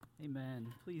Amen.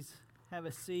 Please have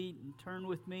a seat and turn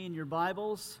with me in your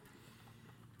Bibles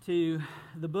to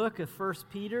the book of 1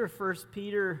 Peter, 1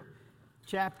 Peter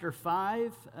chapter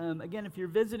 5. Again, if you're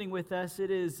visiting with us,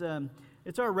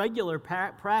 it's our regular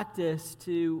practice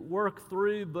to work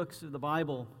through books of the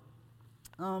Bible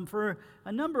for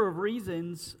a number of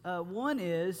reasons. One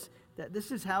is that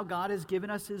this is how God has given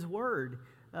us His Word,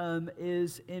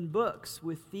 is in books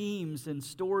with themes and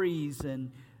stories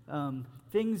and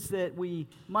things that we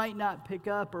might not pick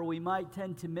up or we might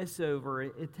tend to miss over.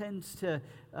 It tends to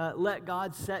let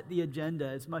God set the agenda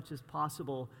as much as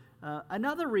possible.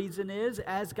 Another reason is,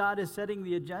 as God is setting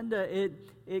the agenda,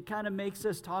 it kind of makes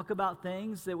us talk about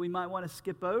things that we might want to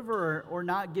skip over or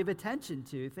not give attention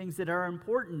to, things that are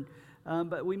important,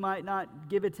 but we might not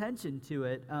give attention to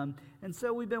it. And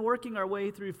so we've been working our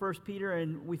way through 1 Peter,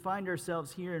 and we find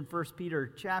ourselves here in 1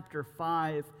 Peter chapter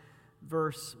 5,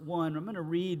 verse 1. I'm going to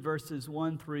read verses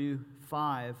 1 through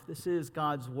 5. This is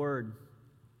God's Word.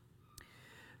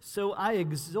 So I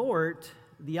exhort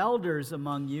the elders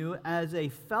among you as a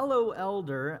fellow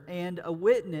elder and a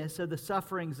witness of the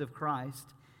sufferings of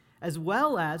Christ, as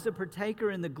well as a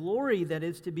partaker in the glory that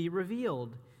is to be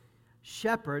revealed.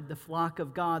 Shepherd the flock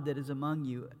of God that is among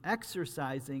you,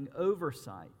 exercising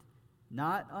oversight,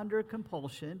 not under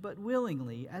compulsion, but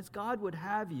willingly, as God would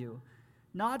have you,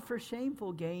 not for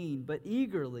shameful gain, but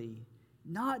eagerly,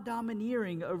 not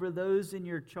domineering over those in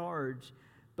your charge,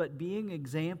 but being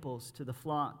examples to the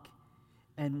flock.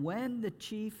 And when the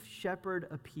chief shepherd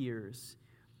appears,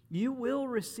 you will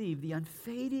receive the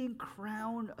unfading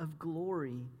crown of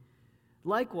glory.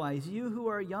 Likewise, you who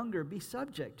are younger, be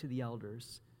subject to the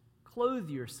elders. Clothe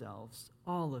yourselves,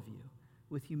 all of you,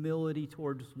 with humility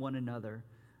towards one another.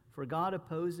 For God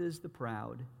opposes the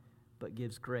proud, but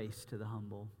gives grace to the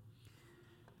humble.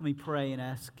 Let me pray and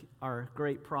ask our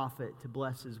great prophet to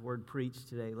bless his word preached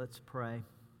today. Let's pray.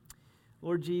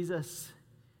 Lord Jesus,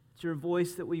 it's your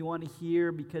voice that we want to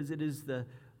hear because it is the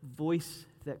voice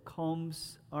that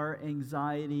calms our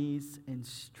anxieties and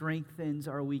strengthens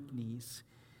our weak knees.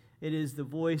 It is the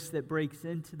voice that breaks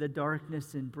into the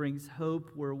darkness and brings hope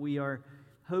where we are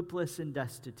hopeless and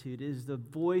destitute. It is the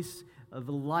voice of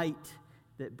light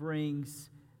that brings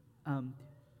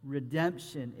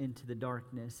redemption into the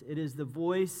darkness. It is the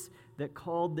voice that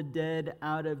called the dead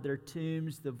out of their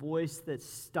tombs, the voice that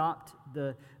stopped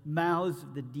the mouths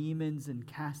of the demons and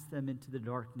cast them into the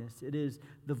darkness. It is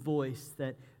the voice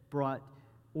that brought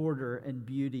order and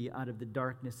beauty out of the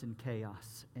darkness and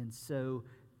chaos. And so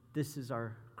this is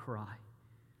our cry.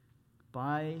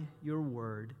 By your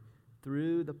word,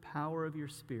 through the power of your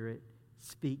Spirit,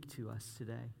 speak to us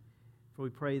today. For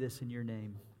we pray this in your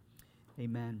name.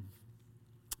 Amen.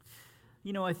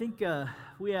 You know, I think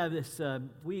we have this, I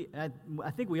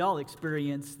think we all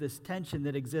experience this tension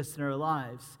that exists in our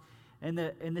lives. And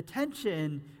the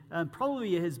tension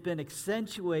probably has been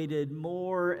accentuated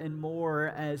more and more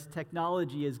as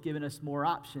technology has given us more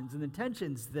options. And the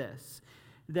tension's this,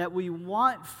 that we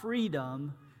want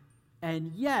freedom,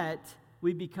 and yet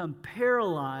we become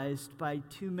paralyzed by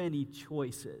too many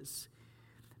choices.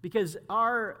 Because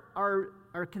our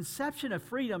conception of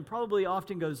freedom probably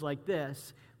often goes like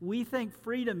this. We think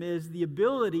freedom is the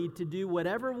ability to do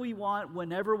whatever we want,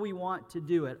 whenever we want to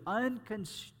do it,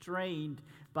 unconstrained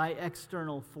by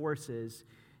external forces.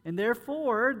 And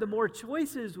therefore, the more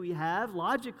choices we have,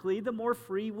 logically, the more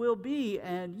free we'll be.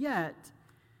 And yet,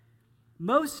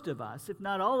 most of us, if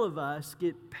not all of us,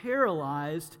 get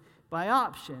paralyzed by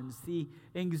options. The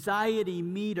anxiety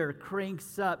meter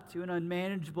cranks up to an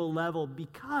unmanageable level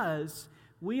because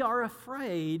we are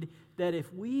afraid that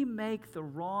if we make the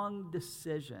wrong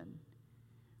decision,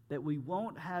 that we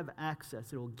won't have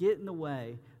access. It will get in the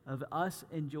way of us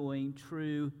enjoying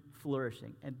true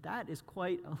flourishing. And that is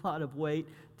quite a lot of weight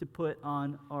to put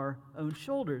on our own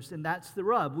shoulders. And that's the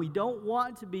rub. We don't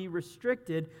want to be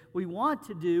restricted. We want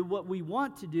to do what we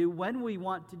want to do when we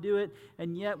want to do it.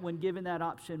 And yet, when given that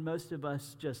option, most of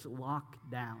us just lock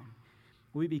down.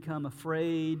 We become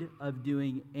afraid of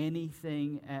doing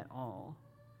anything at all.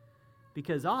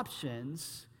 Because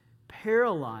options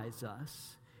paralyze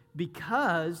us,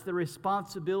 because the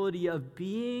responsibility of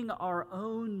being our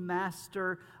own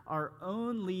master, our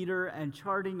own leader, and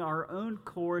charting our own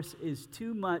course is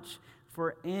too much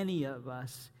for any of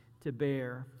us to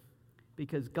bear.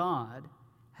 Because God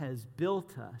has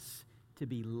built us to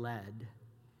be led.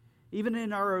 Even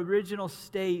in our original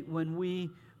state, when we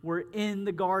were in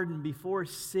the garden before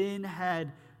sin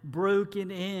had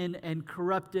broken in and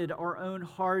corrupted our own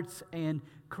hearts and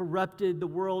corrupted the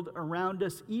world around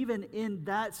us, even in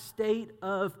that state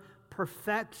of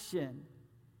perfection,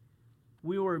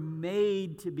 we were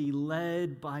made to be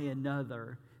led by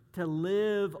another, to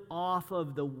live off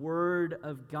of the Word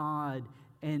of God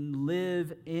and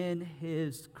live in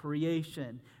His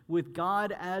creation, with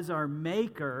God as our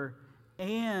Maker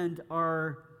and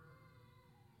our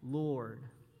Lord,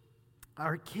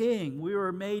 our King. We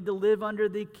were made to live under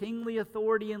the kingly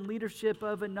authority and leadership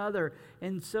of another.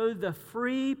 And so the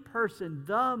free person,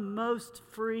 the most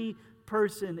free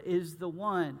person, is the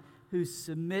one who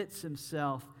submits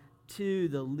himself to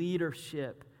the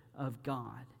leadership of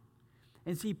God.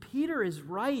 And see, Peter is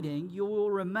writing, you will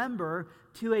remember,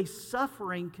 to a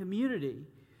suffering community.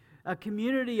 A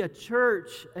community, a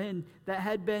church, and that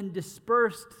had been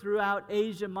dispersed throughout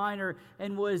Asia Minor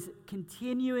and was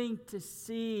continuing to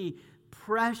see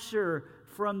pressure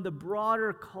from the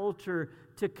broader culture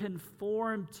to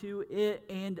conform to it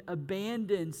and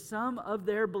abandon some of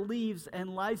their beliefs and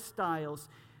lifestyles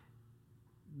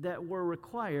that were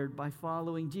required by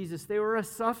following Jesus. They were a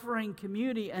suffering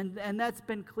community, and that's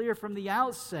been clear from the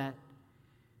outset.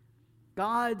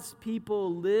 God's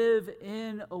people live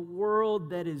in a world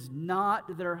that is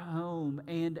not their home,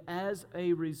 and as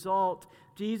a result,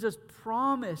 Jesus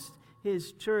promised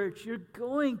His church, you're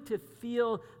going to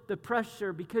feel the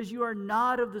pressure because you are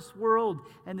not of this world,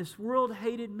 and this world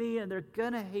hated me, and they're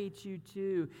going to hate you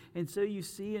too. And so you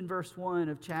see in verse 1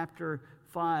 of chapter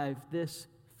 5 this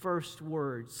first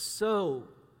word, so.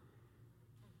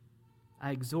 I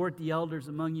exhort the elders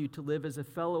among you to live as a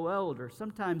fellow elder.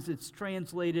 Sometimes it's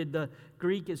translated, the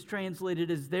Greek is translated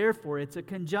as therefore. It's a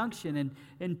conjunction.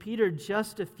 And Peter,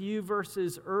 just a few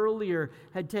verses earlier,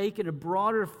 had taken a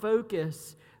broader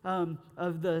focus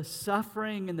of the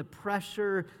suffering and the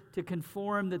pressure to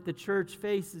conform that the church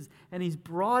faces. And he's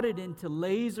brought it into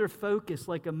laser focus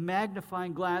like a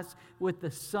magnifying glass with the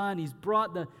sun. He's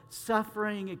brought the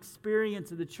suffering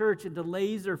experience of the church into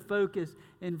laser focus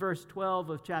in verse 12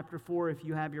 of chapter 4 if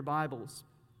you have your Bibles.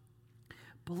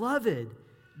 Beloved,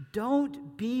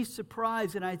 don't be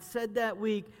surprised. And I said that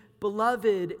week,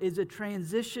 beloved is a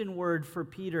transition word for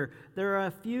Peter. There are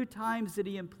a few times that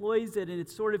he employs it, and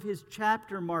it's sort of his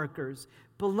chapter markers.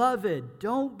 Beloved,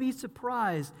 don't be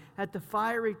surprised at the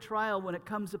fiery trial when it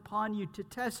comes upon you to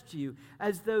test you,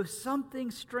 as though something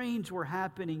strange were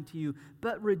happening to you,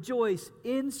 but rejoice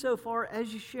insofar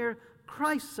as you share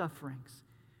Christ's sufferings.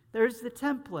 There's the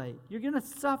template. You're going to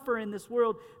suffer in this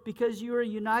world because you are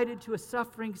united to a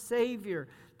suffering Savior.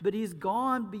 But He's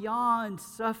gone beyond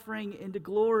suffering into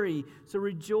glory. So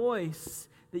rejoice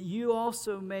that you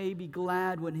also may be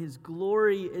glad when His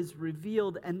glory is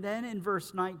revealed. And then in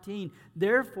verse 19,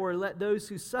 therefore let those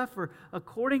who suffer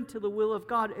according to the will of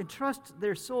God entrust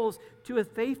their souls to a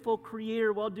faithful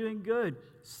Creator while doing good.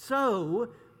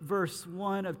 So, verse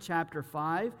 1 of chapter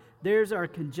 5, there's our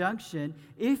conjunction.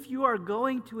 If you are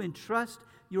going to entrust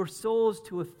your souls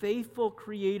to a faithful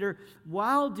Creator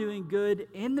while doing good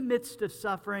in the midst of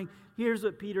suffering, here's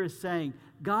what Peter is saying.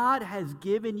 God has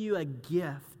given you a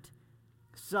gift,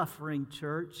 suffering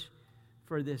church,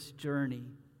 for this journey.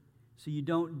 So you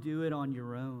don't do it on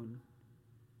your own.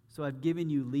 So I've given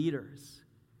you leaders,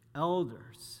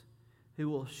 elders, who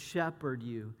will shepherd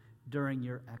you during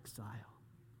your exile.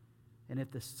 And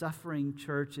if the suffering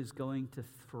church is going to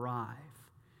thrive,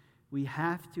 we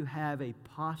have to have a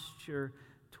posture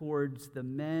towards the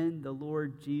men the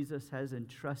Lord Jesus has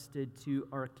entrusted to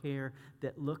our care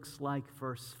that looks like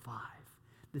verse 5.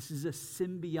 This is a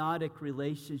symbiotic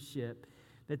relationship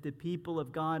that the people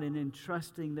of God, in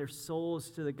entrusting their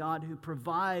souls to the God who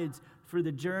provides for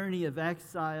the journey of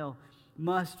exile,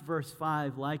 must, verse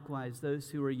 5, likewise, those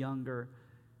who are younger,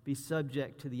 be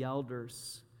subject to the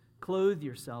elders. Clothe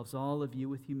yourselves, all of you,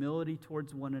 with humility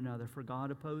towards one another, for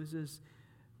God opposes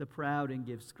the proud and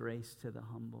gives grace to the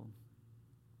humble.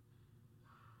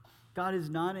 God has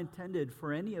not intended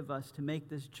for any of us to make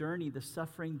this journey, the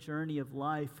suffering journey of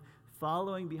life,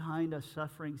 following behind a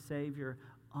suffering Savior,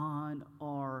 on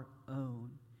our own.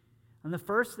 And the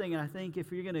first thing, and I think if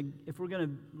we're going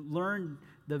to learn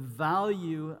the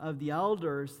value of the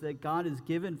elders that God has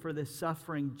given for this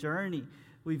suffering journey,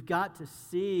 we've got to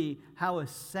see how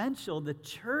essential the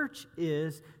church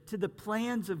is to the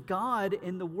plans of God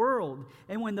in the world.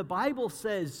 And when the Bible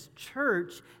says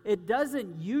church, it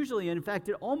doesn't usually, and in fact,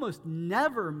 it almost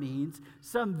never means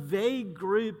some vague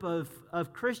group of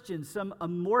Christians, some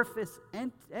amorphous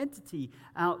entity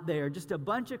out there, just a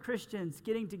bunch of Christians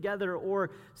getting together, or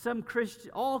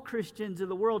all Christians of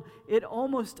the world. It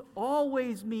almost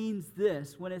always means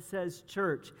this when it says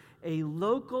church, a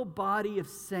local body of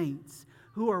saints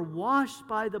who are washed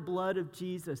by the blood of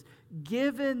Jesus,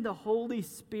 given the Holy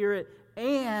Spirit,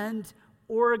 and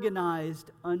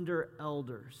organized under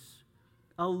elders.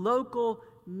 A local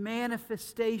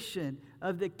manifestation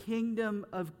of the kingdom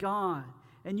of God.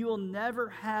 And you will never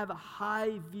have a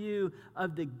high view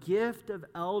of the gift of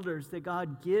elders that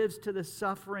God gives to the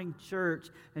suffering church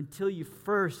until you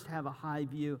first have a high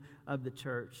view of the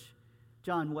church.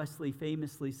 John Wesley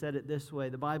famously said it this way: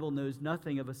 the Bible knows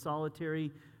nothing of a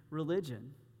solitary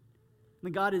religion.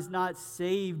 And God has not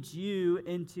saved you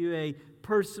into a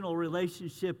personal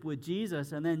relationship with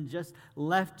Jesus and then just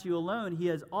left you alone. He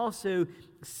has also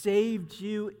saved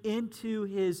you into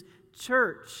His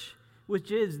church, which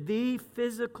is the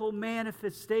physical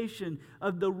manifestation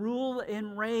of the rule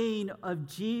and reign of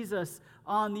Jesus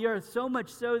on the earth. So much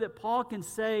so that Paul can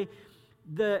say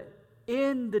that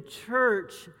in the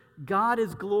church, God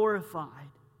is glorified.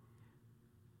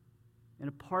 And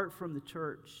apart from the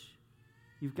church,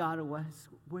 you've got to ask,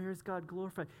 where is God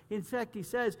glorified? In fact, he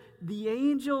says, the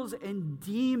angels and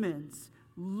demons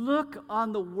look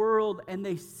on the world and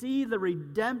they see the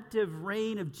redemptive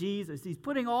reign of Jesus. He's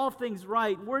putting all things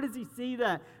right. Where does he see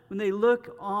that? When they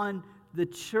look on the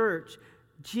church.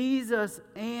 Jesus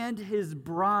and his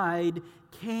bride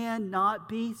cannot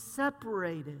be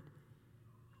separated.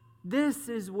 This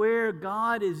is where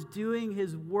God is doing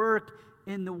his work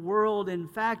in the world. In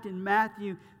fact, in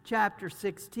Matthew chapter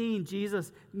 16,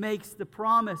 Jesus makes the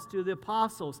promise to the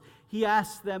apostles. He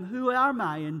asks them, who am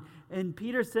I? And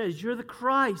Peter says, you're the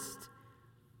Christ.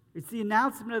 It's the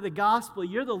announcement of the gospel.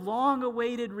 You're the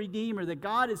long-awaited Redeemer that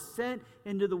God has sent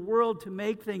into the world to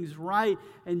make things right.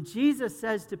 And Jesus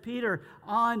says to Peter,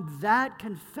 on that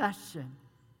confession,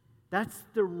 that's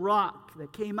the rock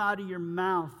that came out of your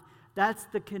mouth. That's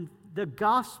the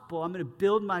gospel. I'm going to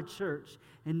build my church.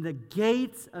 And the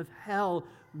gates of hell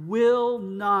will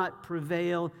not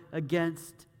prevail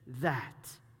against that.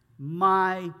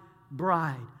 My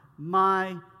bride,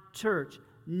 my church.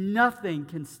 Nothing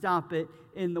can stop it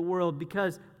in the world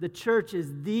because the church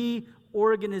is the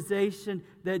organization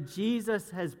that Jesus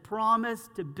has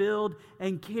promised to build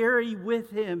and carry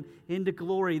with him into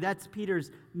glory. That's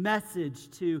Peter's message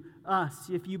to us.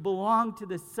 If you belong to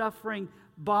the suffering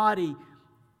body,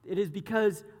 it is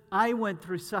because I went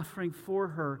through suffering for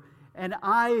her, and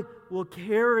I will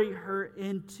carry her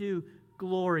into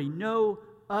glory. No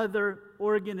other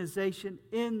organization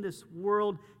in this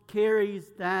world carries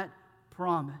that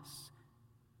promise.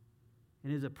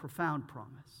 It is a profound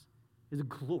promise. It is a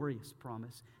glorious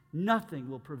promise. Nothing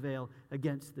will prevail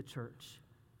against the church.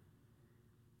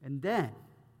 And then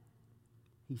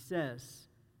he says,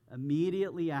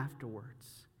 immediately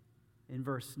afterwards, in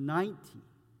verse 19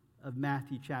 of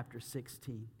Matthew chapter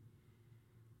 16,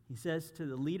 he says to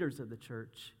the leaders of the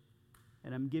church,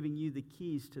 and I'm giving you the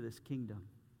keys to this kingdom,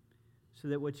 so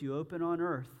that what you open on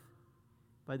earth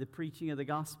by the preaching of the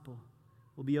gospel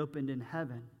will be opened in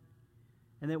heaven,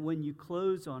 and that when you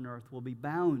close on earth will be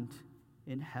bound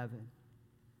in heaven.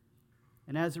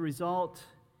 And as a result,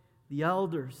 the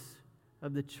elders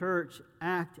of the church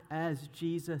act as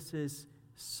Jesus'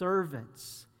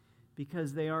 servants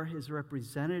because they are his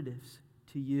representatives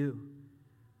to you.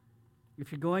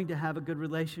 If you're going to have a good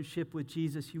relationship with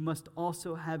Jesus, you must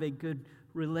also have a good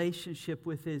relationship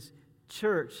with his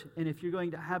church. And if you're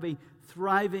going to have a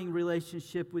thriving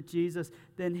relationship with Jesus,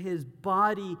 then his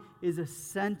body is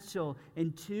essential.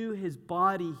 And to his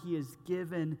body, he has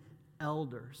given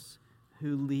elders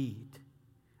who lead.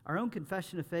 Our own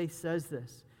confession of faith says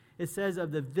this. It says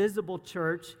of the visible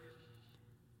church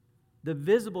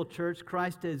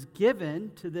Christ has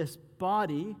given to this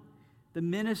body the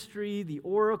ministry, the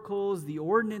oracles, the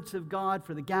ordinance of God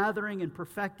for the gathering and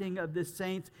perfecting of the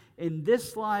saints in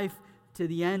this life to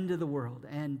the end of the world.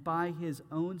 And by his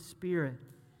own Spirit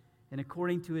and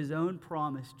according to his own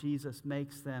promise, Jesus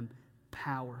makes them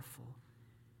powerful.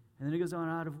 And then it goes on,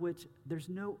 out of which there's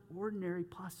no ordinary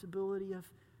possibility of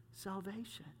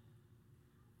salvation.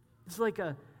 It's like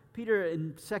Peter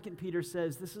in 2 Peter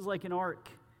says, this is like an ark.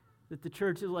 That the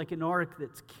church is like an ark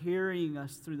that's carrying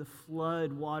us through the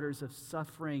flood waters of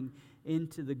suffering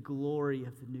into the glory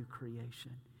of the new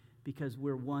creation. Because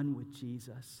we're one with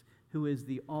Jesus, who is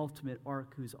the ultimate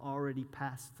ark, who's already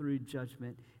passed through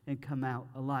judgment and come out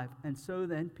alive. And so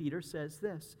then Peter says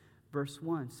this, verse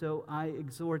 1, so I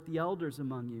exhort the elders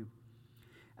among you,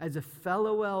 as a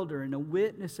fellow elder and a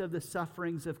witness of the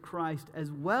sufferings of Christ,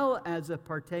 as well as a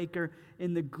partaker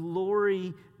in the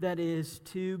glory that is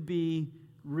to be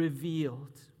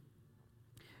revealed.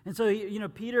 And so,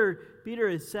 Peter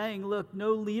is saying, look,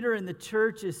 no leader in the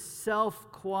church is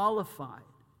self-qualified.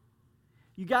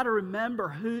 You got to remember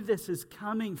who this is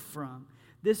coming from.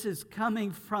 This is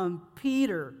coming from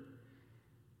Peter.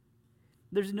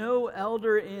 There's no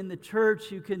elder in the church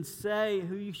who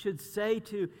you should say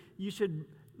to,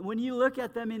 when you look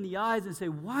at them in the eyes and say,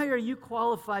 why are you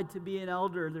qualified to be an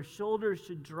elder? Their shoulders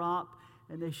should drop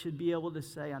and they should be able to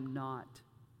say, I'm not.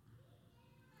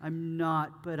 I'm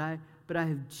not, but I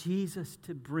have Jesus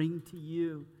to bring to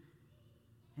you.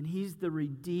 And he's the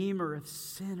redeemer of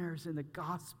sinners, and the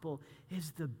gospel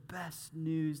is the best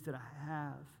news that I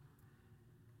have.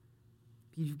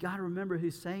 You've got to remember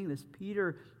who's saying this.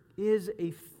 Peter is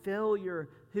a failure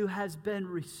who has been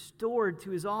restored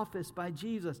to his office by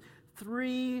Jesus.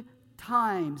 3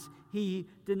 times he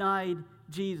denied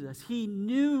Jesus. He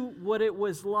knew what it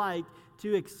was like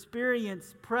to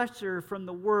experience pressure from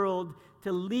the world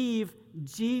to leave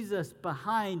Jesus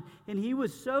behind. And he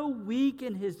was so weak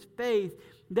in his faith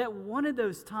that one of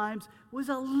those times was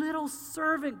a little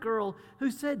servant girl who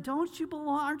said, don't you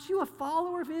belong? Aren't you a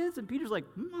follower of his? And Peter's like,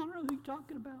 I don't know who you're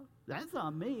talking about. That's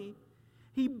not me.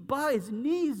 His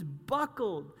knees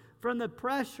buckled from the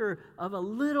pressure of a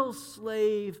little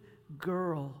slave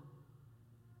girl.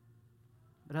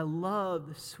 But I love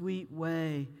the sweet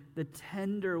way, the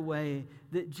tender way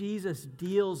that Jesus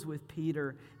deals with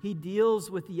Peter. He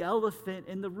deals with the elephant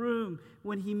in the room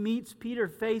when he meets Peter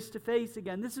face to face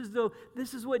again. This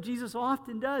is what Jesus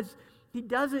often does. He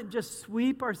doesn't just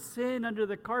sweep our sin under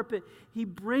the carpet. He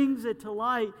brings it to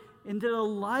light, into the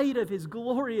light of his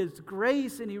glorious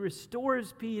grace, and he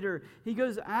restores Peter. He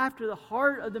goes after the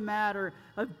heart of the matter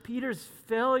of Peter's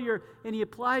failure, and he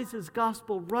applies his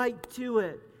gospel right to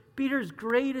it. Peter's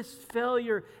greatest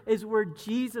failure is where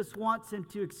Jesus wants him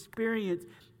to experience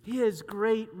his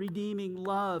great redeeming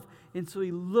love. And so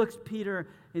he looks Peter,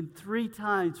 and 3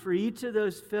 times for each of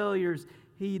those failures,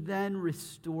 he then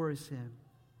restores him.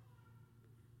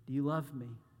 Do you love me?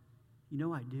 You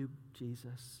know I do,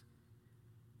 Jesus.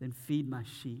 Then feed my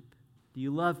sheep. Do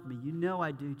you love me? You know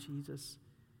I do, Jesus.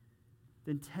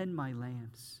 Then tend my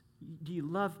lambs. Do you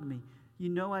love me? You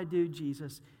know I do,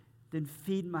 Jesus. Then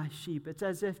feed my sheep. It's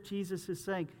as if Jesus is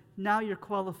saying, now you're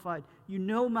qualified. You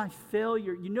know my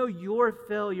failure. You know your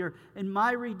failure and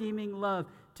my redeeming love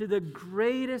to the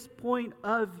greatest point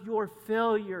of your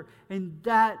failure. And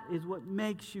that is what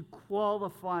makes you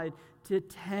qualified to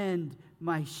tend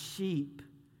my sheep.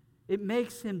 It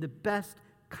makes him the best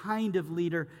kind of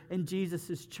leader in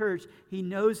Jesus' church. He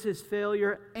knows his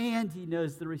failure, and he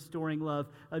knows the restoring love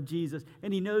of Jesus.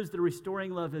 And he knows the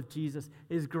restoring love of Jesus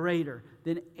is greater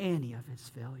than any of his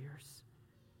failures.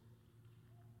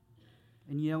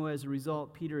 And you know, as a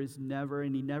result, Peter is never,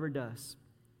 and he never does.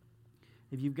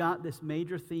 If you've got this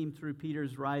major theme through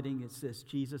Peter's writing, it's this: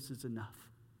 Jesus is enough.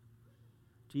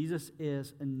 Jesus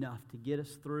is enough to get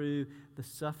us through the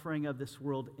suffering of this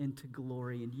world into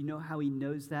glory. And you know how he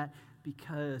knows that?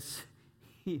 Because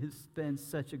he has been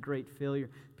such a great failure.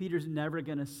 Peter's never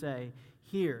going to say,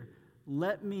 here,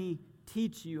 let me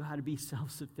teach you how to be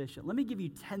self-sufficient. Let me give you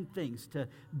 10 things to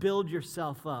build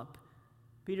yourself up.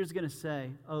 Peter's going to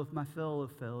say, oh, my fellow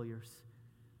failures,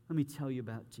 let me tell you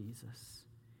about Jesus.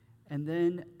 And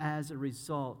then as a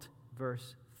result,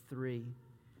 verse 3,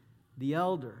 the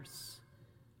elders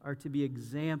are to be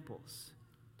examples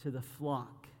to the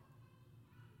flock.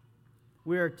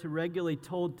 We are to regularly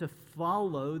told to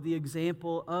follow the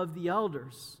example of the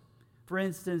elders. For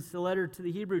instance, the letter to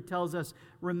the Hebrew tells us,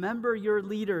 remember your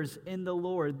leaders in the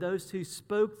Lord, those who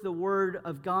spoke the word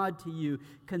of God to you.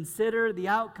 Consider the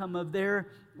outcome of their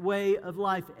way of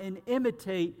life and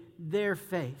imitate their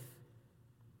faith.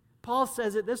 Paul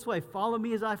says it this way, follow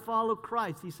me as I follow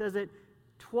Christ. He says it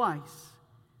twice.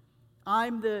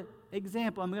 I'm the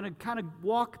example. I'm going to kind of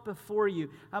walk before you.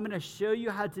 I'm going to show you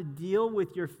how to deal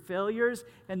with your failures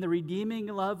and the redeeming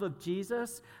love of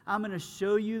Jesus. I'm going to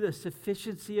show you the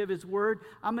sufficiency of his word.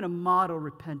 I'm going to model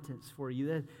repentance for you.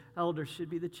 The elders should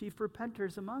be the chief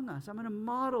repenters among us. I'm going to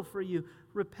model for you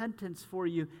repentance for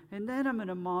you. And then I'm going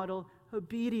to model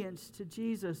obedience to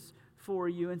Jesus for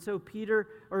you. And so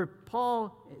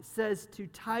Paul says to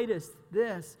Titus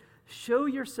this: show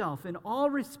yourself in all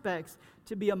respects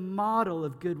to be a model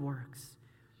of good works.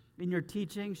 In your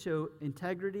teaching, show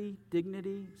integrity,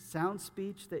 dignity, sound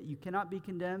speech, that you cannot be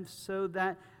condemned, so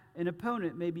that an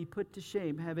opponent may be put to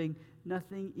shame, having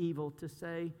nothing evil to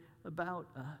say about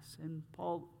us. And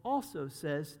Paul also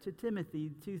says to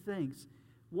Timothy 2 things.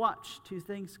 Watch 2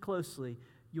 things closely: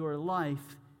 your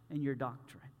life and your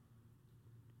doctrine.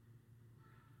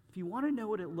 If you want to know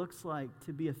what it looks like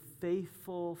to be a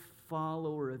faithful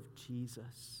follower of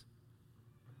Jesus,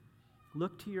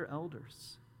 look to your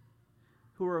elders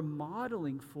who are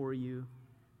modeling for you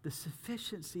the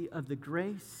sufficiency of the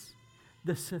grace,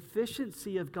 the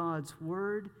sufficiency of God's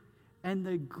word, and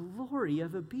the glory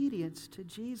of obedience to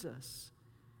Jesus.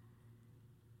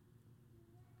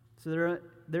 So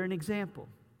they're an example.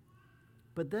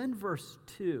 But then verse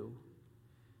 2,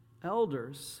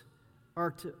 elders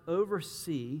are to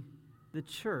oversee the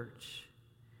church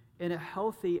and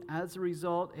as a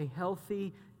result, a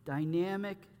healthy,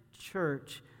 dynamic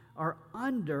church are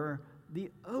under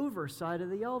the oversight of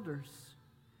the elders.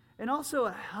 And also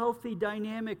a healthy,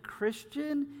 dynamic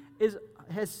Christian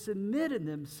has submitted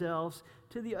themselves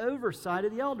to the oversight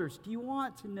of the elders. Do you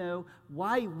want to know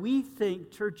why we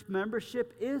think church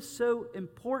membership is so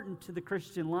important to the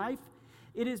Christian life?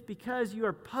 It is because you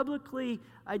are publicly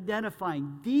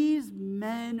identifying, these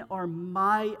men are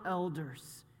my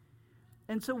elders.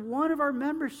 And so one of our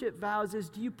membership vows is,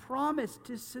 do you promise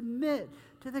to submit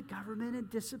to the government and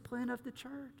discipline of the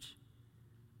church?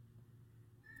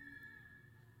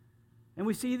 And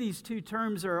we see these two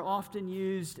terms are often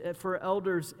used for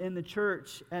elders in the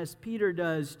church, as Peter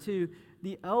does too.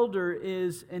 The elder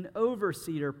is an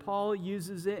overseer. Paul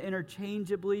uses it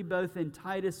interchangeably both in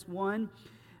Titus 1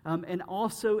 and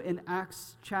also in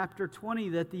Acts chapter 20,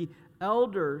 that the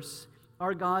elders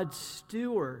are God's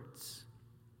stewards.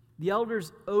 The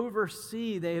elders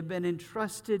oversee. They have been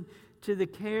entrusted to the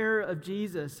care of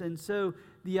Jesus. And so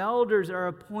the elders are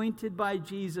appointed by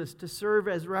Jesus to serve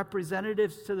as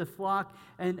representatives to the flock.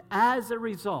 And as a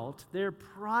result, their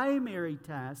primary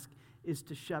task is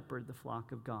to shepherd the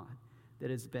flock of God that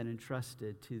has been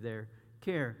entrusted to their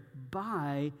care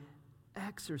by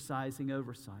exercising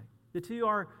oversight. The two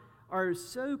are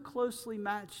so closely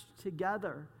matched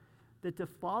together that to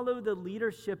follow the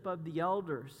leadership of the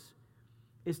elders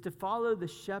is to follow the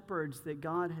shepherds that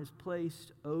God has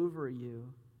placed over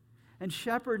you. And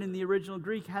shepherd in the original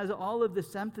Greek has all of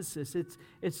this emphasis.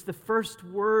 It's the first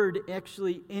word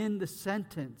actually in the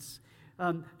sentence.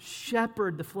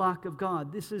 Shepherd the flock of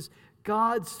God. This is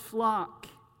God's flock.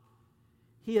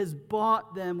 He has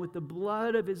bought them with the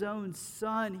blood of his own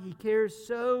Son. He cares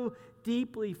so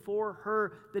deeply for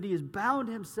her that he has bound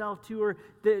himself to her,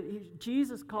 that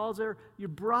Jesus calls her your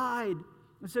bride.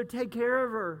 And so take care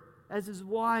of her as his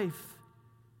wife.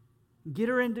 Get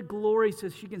her into glory so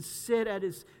she can sit at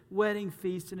his wedding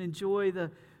feast and enjoy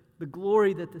the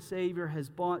glory that the Savior has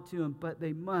brought to him. But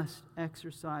they must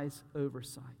exercise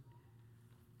oversight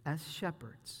as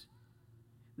shepherds.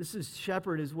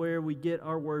 Shepherd is where we get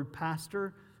our word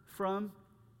pastor from.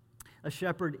 A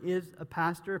shepherd is a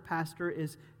pastor. Pastor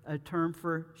is a term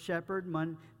for shepherd.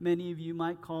 Many of you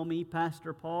might call me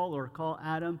Pastor Paul or call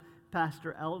Adam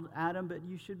Pastor Adam, but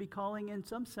you should be calling, in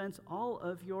some sense, all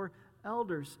of your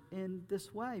elders in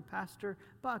this way. Pastor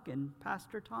Buck and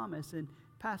Pastor Thomas and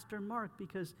Pastor Mark,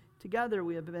 because together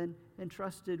we have been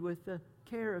entrusted with the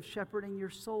care of shepherding your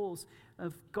souls,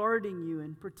 of guarding you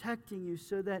and protecting you,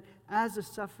 so that as a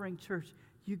suffering church,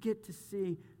 you get to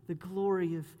see the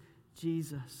glory of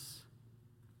Jesus.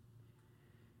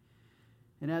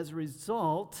 And as a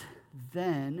result,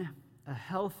 then, a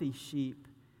healthy sheep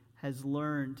has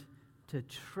learned to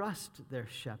trust their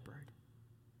shepherd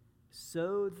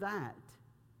so that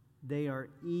they are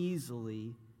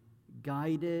easily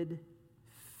guided,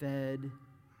 fed,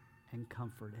 and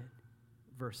comforted.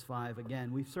 Verse 5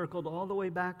 again. We've circled all the way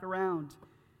back around.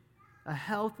 A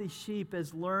healthy sheep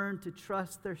has learned to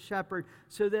trust their shepherd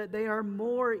so that they are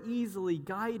more easily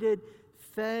guided,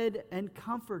 fed, and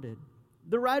comforted.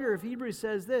 The writer of Hebrews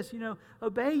says this,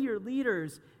 obey your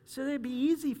leaders so that it'd be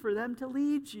easy for them to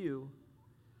lead you.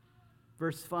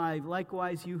 Verse 5,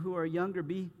 likewise, you who are younger,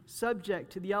 be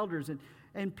subject to the elders.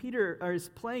 And Peter is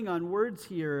playing on words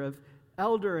here of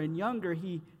elder and younger.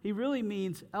 He really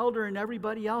means elder and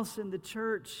everybody else in the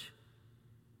church.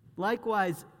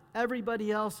 Likewise,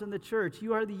 everybody else in the church,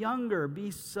 you are the younger, be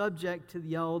subject to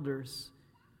the elders.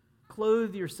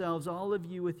 Clothe yourselves, all of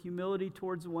you, with humility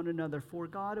towards one another, for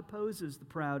God opposes the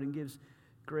proud and gives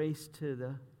grace to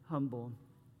the humble.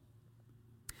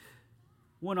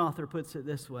 One author puts it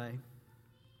this way: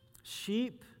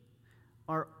 sheep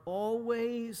are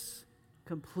always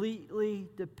completely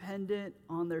dependent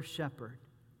on their shepherd.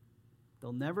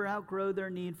 They'll never outgrow their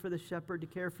need for the shepherd to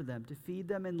care for them, to feed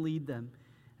them and lead them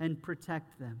and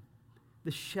protect them.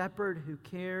 The shepherd who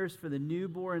cares for the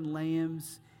newborn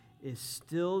lambs is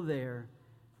still there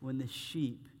when the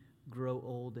sheep grow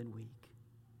old and weak.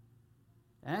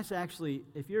 And that's actually,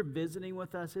 if you're visiting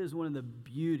with us, it is one of the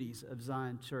beauties of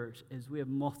Zion Church, is we have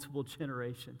multiple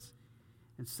generations.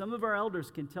 And some of our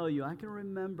elders can tell you, I can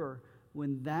remember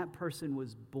when that person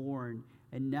was born,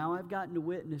 and now I've gotten to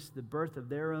witness the birth of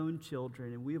their own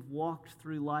children, and we have walked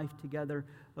through life together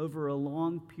over a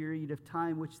long period of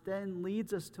time, which then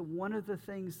leads us to one of the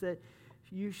things that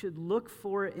you should look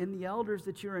for in the elders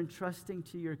that you're entrusting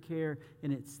to your care,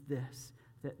 and it's this,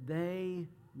 that they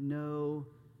know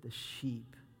the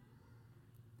sheep.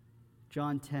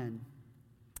 John 10,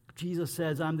 Jesus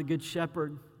says, I'm the good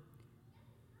shepherd.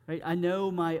 Right? I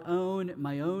know my own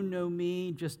know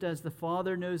me, just as the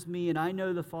Father knows me, and I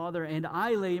know the Father, and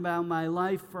I lay down my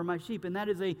life for my sheep. And that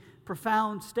is a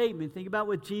profound statement. Think about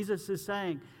what Jesus is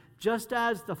saying. Just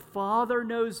as the Father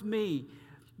knows me,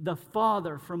 the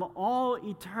Father from all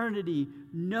eternity,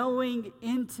 knowing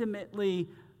intimately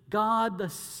God the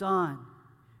Son,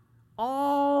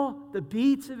 all the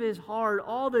beats of his heart,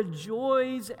 all the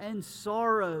joys and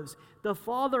sorrows, the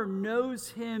Father knows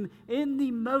him in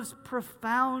the most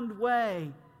profound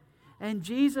way. And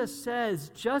Jesus says,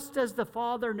 just as the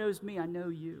Father knows me, I know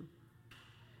you.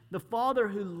 The Father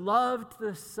who loved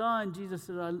the Son, Jesus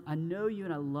says, I know you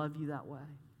and I love you that way.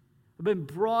 I've been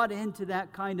brought into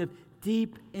that kind of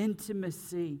deep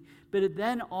intimacy. But it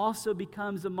then also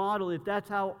becomes a model. If that's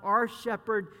how our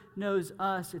shepherd knows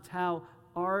us, it's how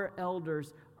our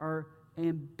elders are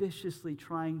ambitiously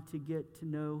trying to get to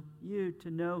know you,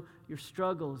 to know your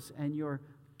struggles and your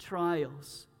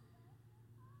trials,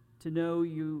 to know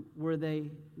you where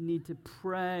they need to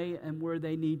pray and where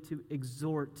they need to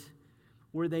exhort,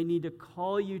 where they need to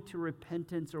call you to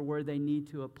repentance or where they need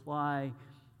to apply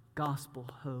gospel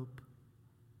hope.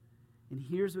 And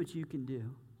here's what you can do.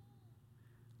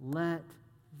 Let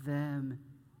them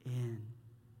in.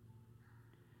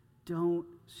 Don't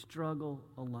struggle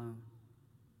alone.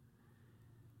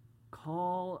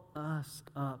 Call us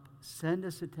up. Send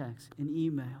us a text, an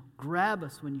email. Grab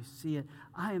us when you see it.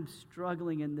 I am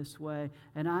struggling in this way,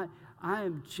 and I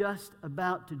am just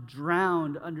about to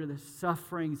drown under the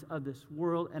sufferings of this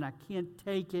world, and I can't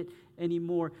take it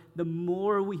anymore. The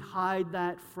more we hide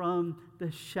that from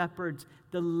the shepherds,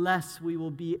 the less we will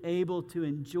be able to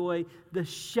enjoy the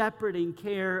shepherding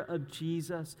care of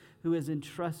Jesus, who has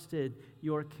entrusted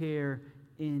your care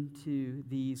into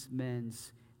these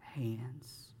men's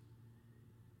hands.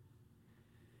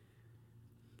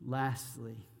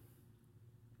 Lastly,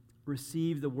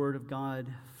 receive the word of God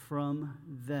from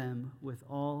them with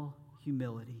all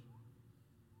humility.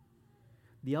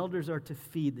 The elders are to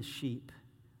feed the sheep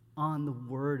on the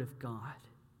word of God.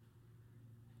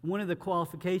 One of the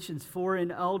qualifications for an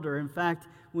elder, in fact,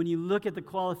 when you look at the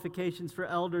qualifications for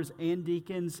elders and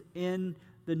deacons in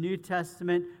the New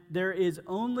Testament, there is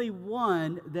only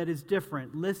one that is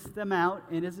different. List them out,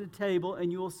 and it's a table,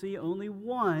 and you will see only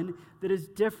one that is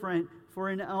different for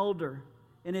an elder.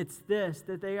 And it's this,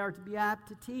 that they are to be apt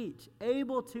to teach,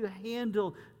 able to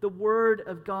handle the word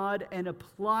of God and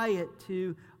apply it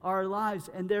to our lives.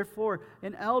 And therefore,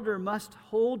 an elder must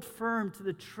hold firm to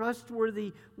the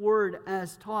trustworthy word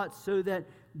as taught so that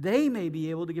they may be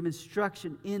able to give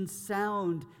instruction in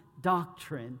sound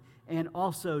doctrine and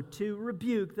also to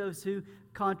rebuke those who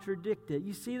contradict it.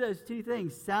 You see those two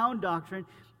things. Sound doctrine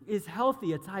is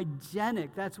healthy. It's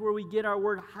hygienic. That's where we get our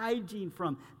word hygiene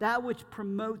from. That which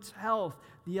promotes health.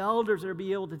 The elders are to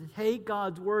be able to take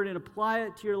God's word and apply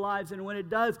it to your lives. And when it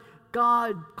does,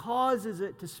 God causes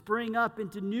it to spring up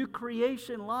into new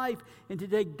creation life and to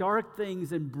take dark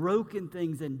things and broken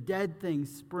things and dead things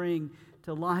spring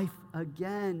to life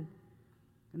again.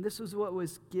 And this was what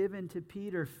was given to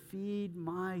Peter. Feed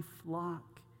my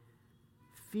flock.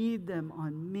 Feed them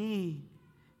on me.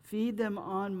 Feed them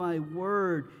on my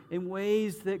word in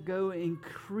ways that go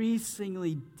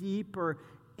increasingly deeper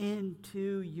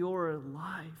into your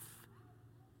life.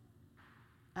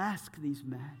 Ask these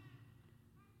men.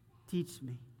 Teach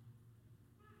me.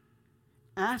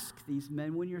 Ask these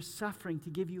men when you're suffering to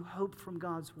give you hope from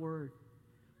God's word.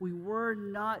 We were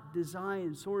not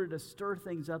designed sort of to stir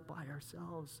things up by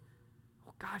ourselves.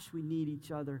 Oh gosh, we need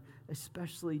each other,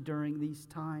 especially during these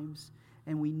times.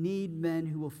 And we need men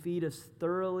who will feed us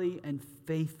thoroughly and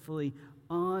faithfully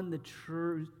on the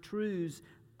truths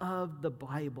of the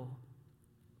Bible.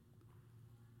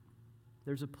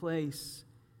 There's a place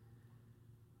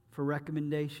for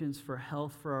recommendations for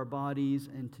health for our bodies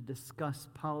and to discuss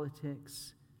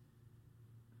politics.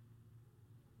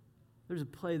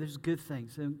 There's good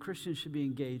things, and Christians should be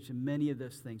engaged in many of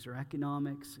those things, or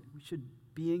economics. We should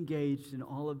be engaged in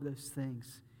all of those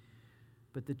things.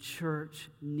 But the church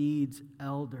needs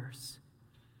elders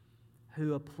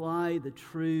who apply the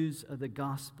truths of the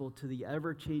gospel to the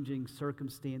ever-changing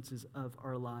circumstances of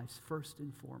our lives, first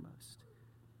and foremost.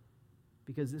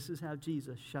 Because this is how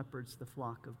Jesus shepherds the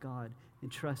flock of God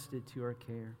entrusted to our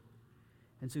care.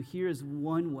 And so here is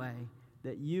one way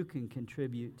that you can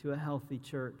contribute to a healthy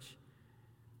church.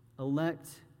 Elect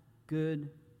good,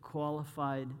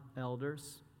 qualified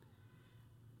elders.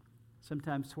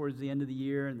 Sometimes towards the end of the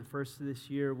year and the first of this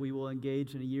year, we will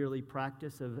engage in a yearly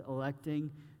practice of electing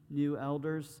new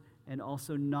elders and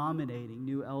also nominating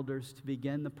new elders to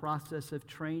begin the process of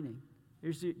training.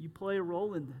 You play a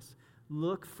role in this.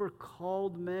 Look for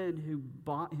called men who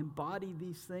embody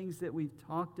these things that we've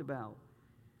talked about.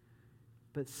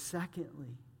 But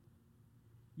secondly,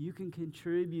 you can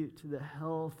contribute to the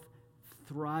health,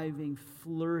 thriving,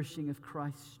 flourishing of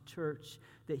Christ's church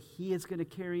that He is going to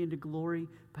carry into glory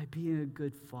by being a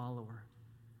good follower.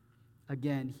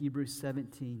 Again, Hebrews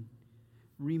 17.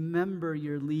 Remember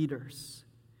your leaders,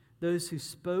 those who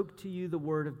spoke to you the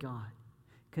word of God.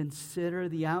 Consider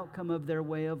the outcome of their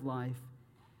way of life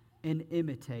and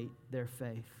imitate their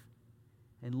faith.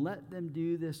 And let them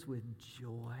do this with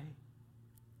joy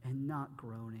and not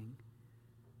groaning,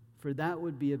 for that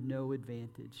would be of no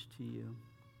advantage to you.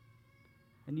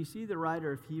 And you see the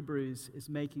writer of Hebrews is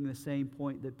making the same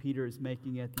point that Peter is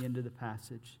making at the end of the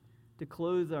passage, to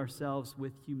clothe ourselves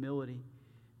with humility,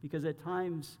 because at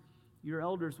times your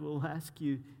elders will ask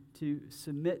you to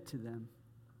submit to them.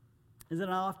 As I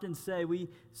often say,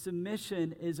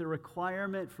 submission is a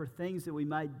requirement for things that we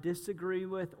might disagree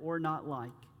with or not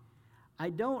like. I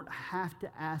don't have to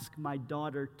ask my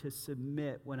daughter to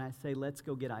submit when I say, let's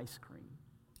go get ice cream.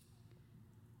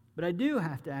 But I do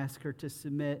have to ask her to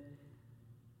submit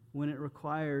when it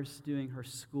requires doing her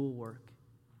schoolwork.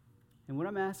 And what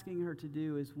I'm asking her to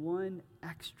do is one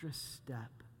extra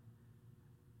step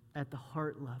at the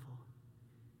heart level.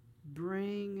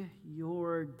 Bring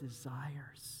your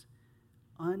desires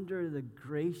under the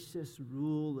gracious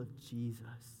rule of Jesus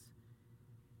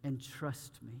and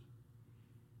trust me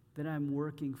that I'm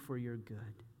working for your good.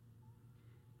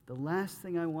 The last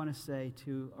thing I want to say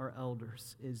to our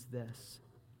elders is this.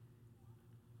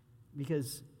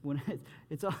 Because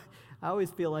I always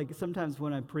feel like sometimes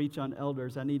when I preach on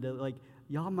elders, I need to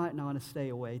y'all might not want to stay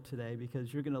away today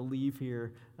because you're going to leave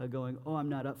here going, oh, I'm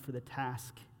not up for the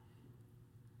task.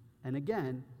 And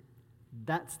again,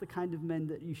 that's the kind of men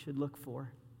that you should look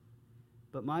for.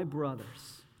 But my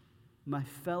brothers, my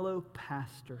fellow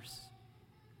pastors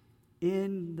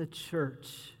in the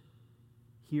church,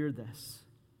 hear this.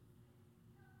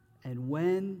 And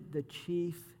when the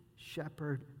chief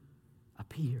shepherd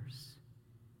appears,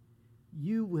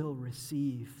 you will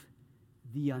receive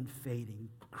the unfading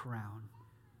crown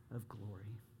of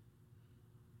glory.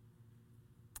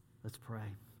 Let's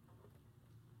pray.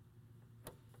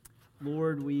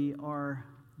 Lord, we are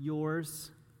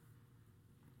yours.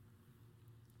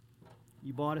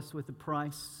 You bought us with a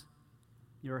price.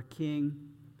 You're a king.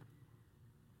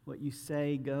 What you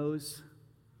say goes.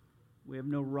 We have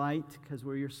no right because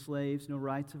we're your slaves, no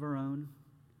rights of our own.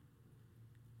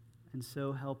 And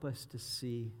so help us to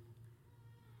see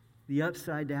the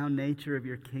upside-down nature of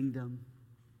your kingdom,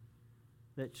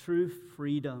 that true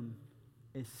freedom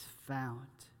is found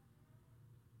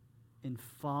in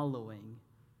following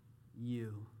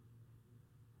you.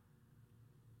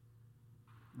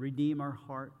 Redeem our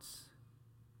hearts,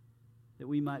 that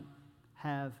we might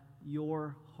have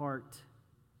your heart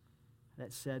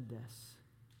that said this: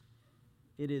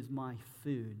 it is my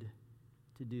food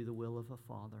to do the will of a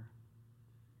Father.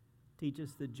 Teach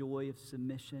us the joy of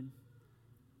submission.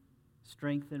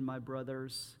 Strengthen my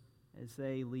brothers as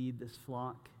they lead this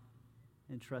flock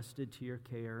entrusted to your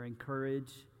care.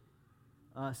 Encourage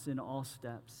us in all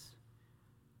steps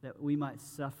that we might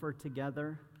suffer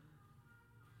together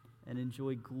and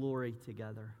enjoy glory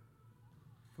together.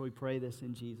 For we pray this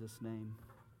in Jesus' name.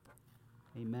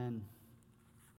 Amen.